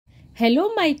Hello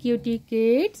my cutie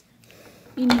kids,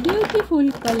 in beautiful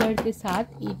colour के साथ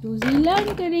ए to ji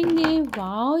learn करेंगे।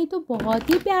 Wow, ये तो बहुत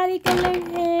ही प्यारे कलर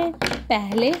है।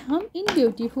 पहले हम इन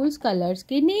ब्यूटीफुल कलर्स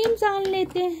के नेम जान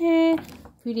लेते हैं,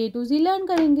 फिर ए टू जी लर्न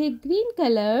करेंगे। Green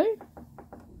colour,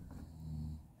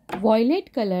 violet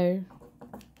colour,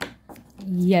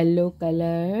 yellow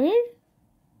colour,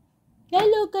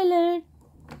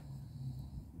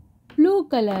 blue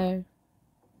colour,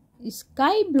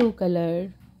 sky blue colour,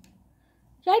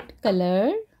 red colour,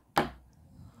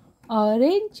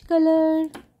 orange colour,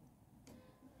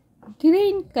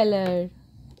 green colour,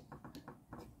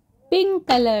 pink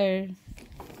colour,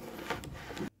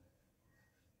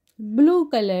 blue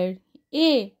colour. A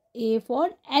for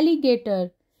alligator,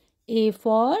 A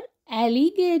for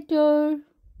alligator.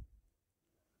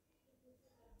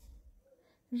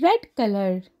 Red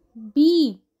color, B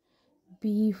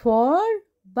for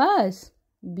bus,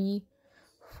 B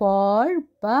for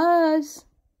bus.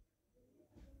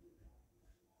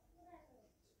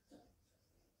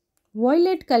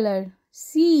 Violet color, C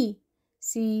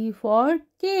for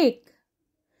cake,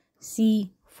 C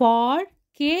for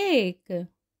cake.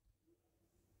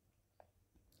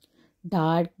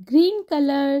 Dark green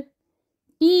color,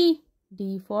 D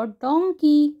for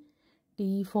donkey,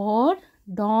 D for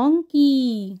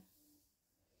donkey.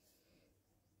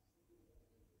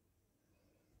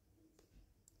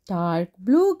 Dark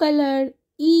blue color,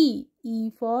 E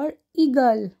for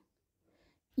eagle,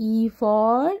 E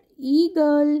for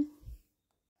eagle.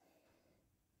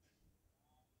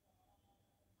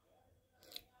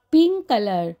 Pink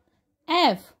color,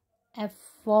 F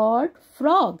for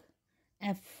frog,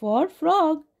 F for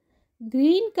frog.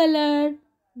 Green color,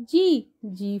 G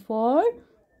for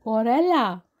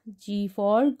gorilla, G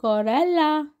for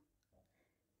gorilla.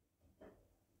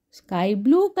 Sky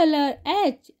blue color,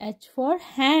 H for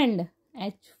hand,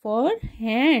 H for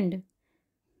hand.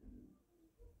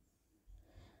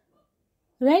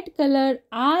 Red color,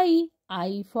 I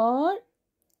for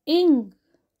ink,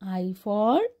 I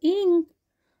for ink.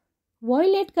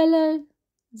 Violet color,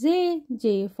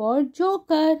 J for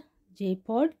joker, J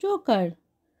for joker.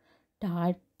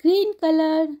 Dark green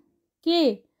color,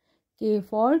 K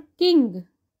for king,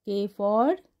 K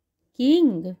for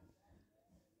king.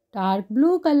 Dark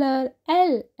blue color,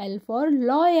 L for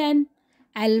lion,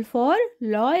 L for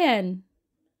lion.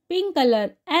 Pink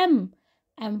color, M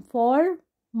for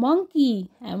monkey,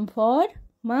 M for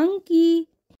monkey.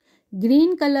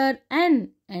 Green color,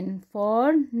 N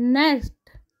for nest,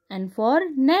 N for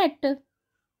net.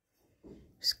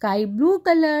 Sky blue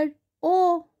color,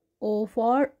 O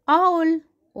for owl,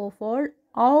 O for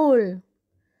owl.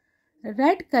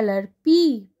 Red color,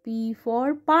 P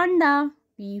for panda,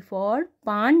 P for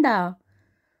panda.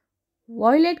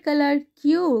 Violet color,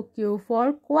 Q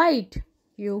for quiet,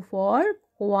 Q for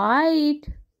quiet.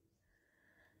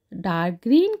 Dark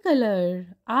green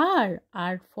color,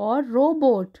 R for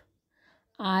robot,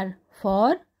 R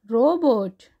for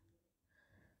robot.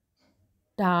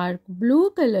 Dark blue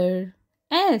color,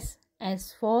 S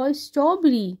for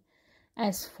strawberry,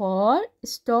 S for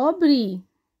strawberry.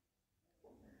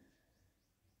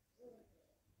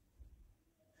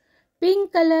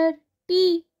 Pink color,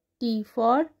 T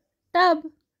for tub,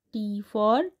 T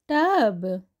for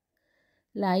tub.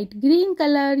 Light green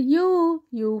color, U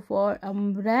for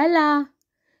umbrella,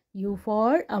 U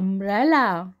for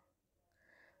umbrella.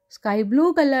 Sky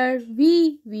blue color,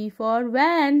 V for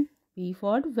van, V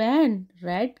for van.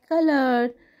 Red color,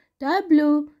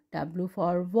 W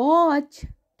for watch,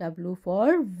 W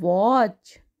for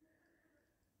watch.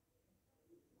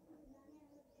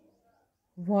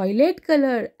 Violet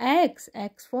color, X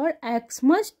for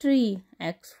Xmas tree,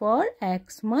 X for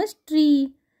Xmas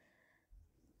tree.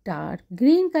 Dark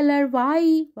green color,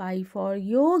 Y for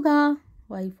yoga,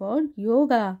 Y for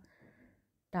yoga.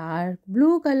 Dark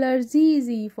blue color,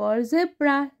 Z for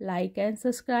zebra. Like and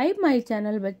subscribe my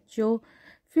channel बच्चों।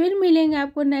 फिर मिलेंगे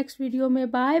आपको next video में।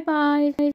 Bye bye.